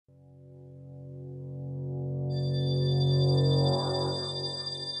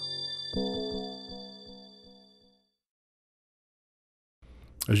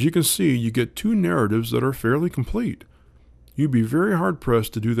As you can see, you get two narratives that are fairly complete. You'd be very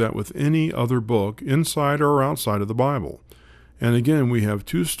hard-pressed to do that with any other book, inside or outside of the Bible. And again, we have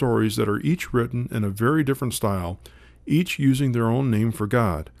two stories that are each written in a very different style, each using their own name for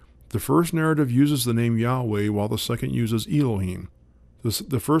God. The first narrative uses the name Yahweh, while the second uses Elohim.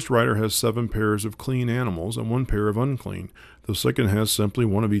 The first writer has 7 pairs of clean animals and 1 pair of unclean. The second has simply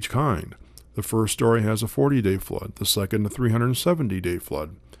one of each kind. The first story has a 40-day flood, the second a 370-day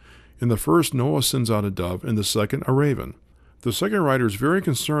flood. In the first, Noah sends out a dove, in the second, a raven. The second writer is very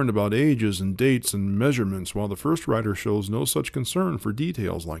concerned about ages and dates and measurements, while the first writer shows no such concern for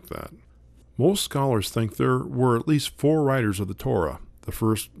details like that. Most scholars think there were at least 4 writers of the Torah, the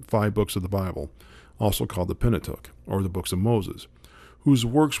first 5 books of the Bible, also called the Pentateuch, or the books of Moses, whose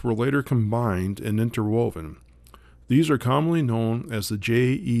works were later combined and interwoven. These are commonly known as the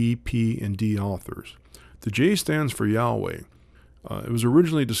J, E, P, and D authors. The J stands for Yahweh. It was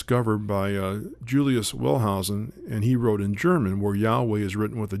originally discovered by Julius Wellhausen, and he wrote in German, where Yahweh is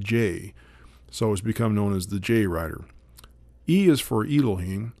written with a J, so it's become known as the J writer. E is for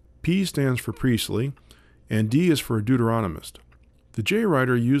Elohim, P stands for priestly, and D is for Deuteronomist. The J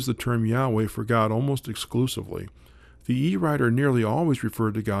writer used the term Yahweh for God almost exclusively. The E writer nearly always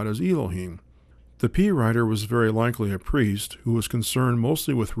referred to God as Elohim. The P writer was very likely a priest who was concerned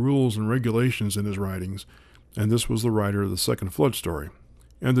mostly with rules and regulations in his writings, and this was the writer of the second flood story.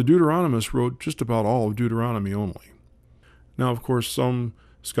 And the Deuteronomist wrote just about all of Deuteronomy only. Now, of course, some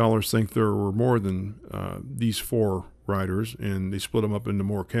scholars think there were more than these 4 writers, and they split them up into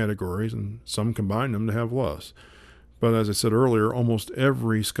more categories, and some combine them to have less. But as I said earlier, almost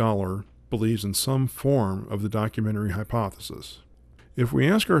every scholar believes in some form of the documentary hypothesis. If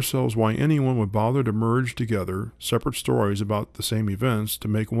we ask ourselves why anyone would bother to merge together separate stories about the same events to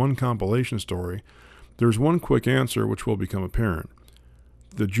make one compilation story, there's one quick answer which will become apparent.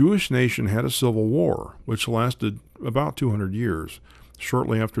 The Jewish nation had a civil war, which lasted about 200 years,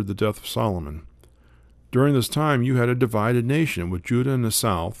 shortly after the death of Solomon. During this time, you had a divided nation, with Judah in the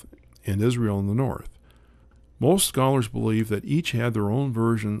south and Israel in the north. Most scholars believe that each had their own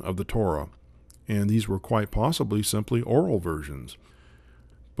version of the Torah, and these were quite possibly simply oral versions.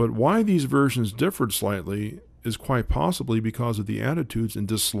 But why these versions differed slightly is quite possibly because of the attitudes and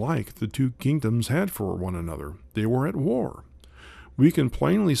dislike the two kingdoms had for one another. They were at war. We can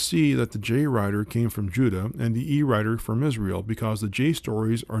plainly see that the J writer came from Judah and the E writer from Israel, because the J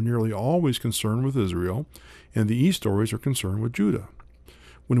stories are nearly always concerned with Israel, and the E stories are concerned with Judah.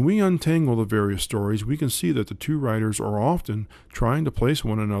 When we untangle the various stories, we can see that the two writers are often trying to place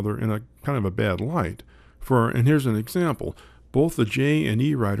one another in a kind of a bad light. And here's an example. Both the J and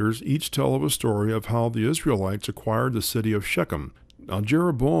E writers each tell of a story of how the Israelites acquired the city of Shechem. Now,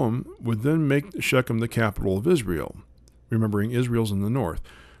 Jeroboam would then make Shechem the capital of Israel, remembering Israel's in the north.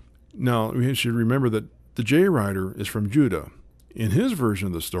 Now, we should remember that the J writer is from Judah. In his version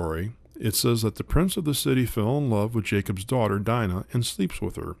of the story, it says that the prince of the city fell in love with Jacob's daughter Dinah and sleeps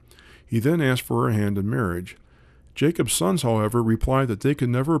with her. He then asks for her hand in marriage. Jacob's sons, however, reply that they could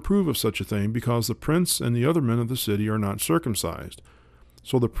never approve of such a thing because the prince and the other men of the city are not circumcised.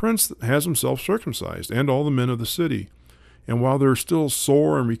 So the prince has himself circumcised, and all the men of the city. And while they're still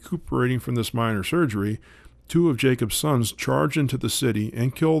sore and recuperating from this minor surgery, 2 of Jacob's sons charge into the city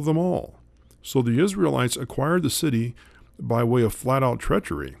and kill them all. So the Israelites acquired the city by way of flat-out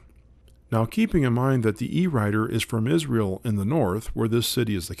treachery. Now, keeping in mind that the E writer is from Israel in the north, where this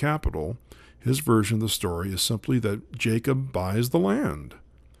city is the capital, his version of the story is simply that Jacob buys the land.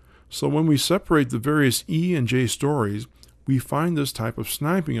 So when we separate the various E and J stories, we find this type of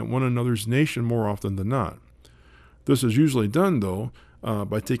sniping at one another's nation more often than not. This is usually done, though,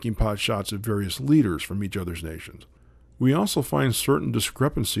 by taking pot shots at various leaders from each other's nations. We also find certain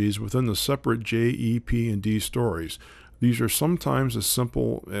discrepancies within the separate J, E, P, and D stories. These are sometimes as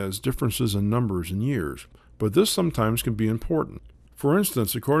simple as differences in numbers and years, but this sometimes can be important. For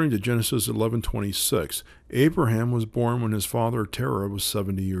instance, according to Genesis 11:26, Abraham was born when his father Terah was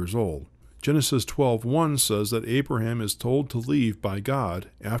 70 years old. Genesis 12:1 says that Abraham is told to leave by God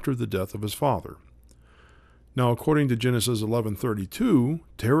after the death of his father. Now, according to Genesis 11:32,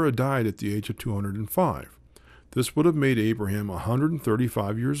 Terah died at the age of 205. This would have made Abraham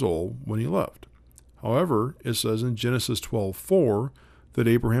 135 years old when he left. However, it says in Genesis 12:4 that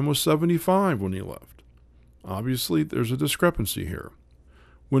Abraham was 75 when he left. Obviously, there's a discrepancy here.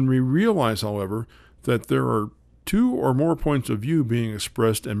 When we realize, however, that there are 2 or more points of view being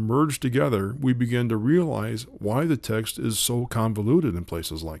expressed and merged together, we begin to realize why the text is so convoluted in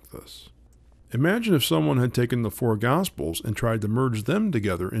places like this. Imagine if someone had taken the 4 Gospels and tried to merge them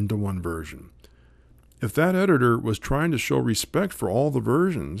together into one version. If that editor was trying to show respect for all the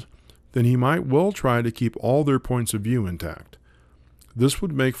versions, then he might well try to keep all their points of view intact. This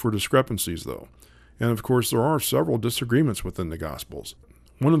would make for discrepancies, though, and of course there are several disagreements within the Gospels.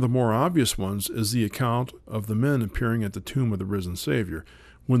 One of the more obvious ones is the account of the men appearing at the tomb of the risen Savior.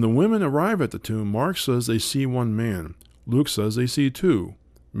 When the women arrive at the tomb, Mark says they see one man. Luke says they see two.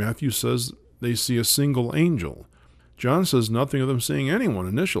 Matthew says they see a single angel. John says nothing of them seeing anyone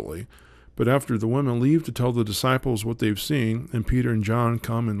initially, but after the women leave to tell the disciples what they've seen, and Peter and John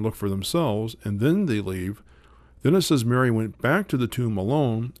come and look for themselves, and then they leave, then it says Mary went back to the tomb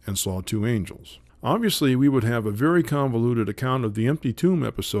alone and saw two angels. Obviously, we would have a very convoluted account of the empty tomb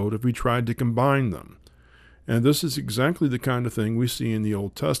episode if we tried to combine them. And this is exactly the kind of thing we see in the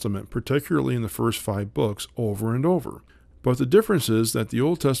Old Testament, particularly in the first 5 books, over and over. But the difference is that the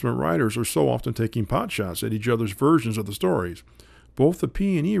Old Testament writers are so often taking potshots at each other's versions of the stories. Both the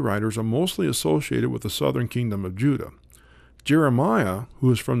P&E writers are mostly associated with the southern kingdom of Judah. Jeremiah,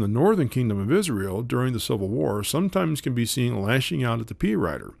 who is from the northern kingdom of Israel during the Civil War, sometimes can be seen lashing out at the P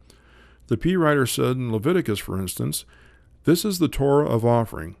writer. The P writer said in Leviticus, for instance, "This is the Torah of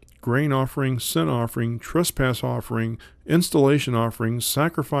offering, grain offering, sin offering, trespass offering, installation offerings,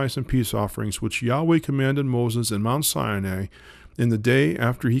 sacrifice and peace offerings, which Yahweh commanded Moses in Mount Sinai in the day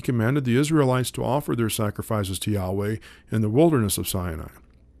after he commanded the Israelites to offer their sacrifices to Yahweh in the wilderness of Sinai."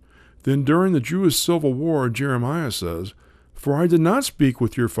 Then during the Jewish Civil War, Jeremiah says, "For I did not speak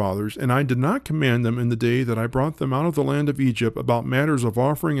with your fathers, and I did not command them in the day that I brought them out of the land of Egypt about matters of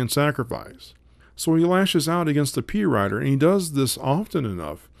offering and sacrifice." So he lashes out against the P writer, and he does this often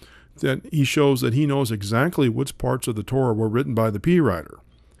enough that he shows that he knows exactly which parts of the Torah were written by the P writer.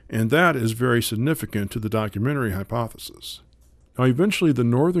 And that is very significant to the documentary hypothesis. Now, eventually the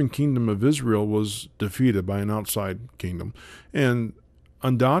northern kingdom of Israel was defeated by an outside kingdom, and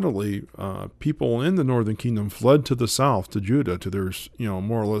undoubtedly, people in the northern kingdom fled to the south, to Judah, to their,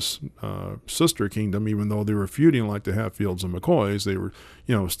 more or less sister kingdom. Even though they were feuding like the Hatfields and McCoys, they were,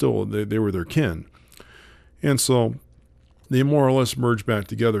 still they were their kin, and so they more or less merged back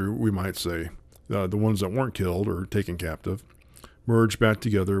together. We might say the ones that weren't killed or taken captive merged back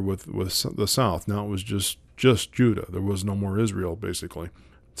together with the south. Now it was just Judah. There was no more Israel, basically.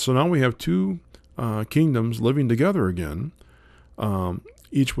 So now we have two kingdoms living together again.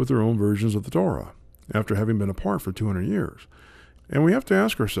 Each with their own versions of the Torah, after having been apart for 200 years. And we have to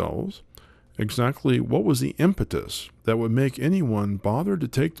ask ourselves exactly what was the impetus that would make anyone bother to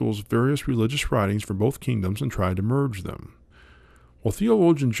take those various religious writings from both kingdoms and try to merge them. Well,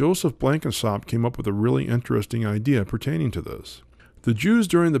 theologian Joseph Blankenship came up with a really interesting idea pertaining to this. The Jews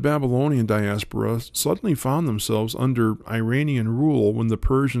during the Babylonian diaspora suddenly found themselves under Iranian rule when the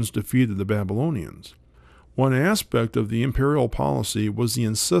Persians defeated the Babylonians. One aspect of the imperial policy was the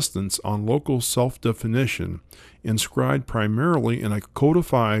insistence on local self-definition, inscribed primarily in a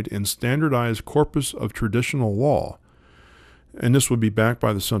codified and standardized corpus of traditional law, and this would be backed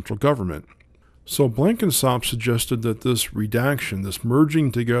by the central government. So Blankenship suggested that this redaction, this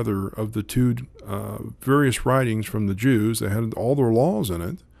merging together of the two various writings from the Jews that had all their laws in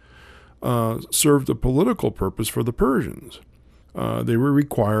it, served a political purpose for the Persians. They were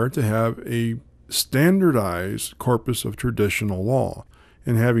required to have a standardized corpus of traditional law,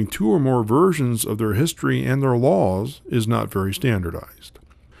 and having two or more versions of their history and their laws is not very standardized.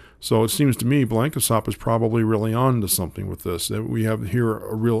 So it seems to me Blankenship is probably really on to something with this, that we have here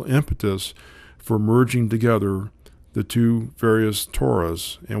a real impetus for merging together the two various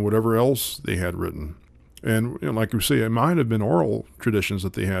Torahs and whatever else they had written. And like we say, it might have been oral traditions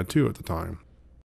that they had too at the time.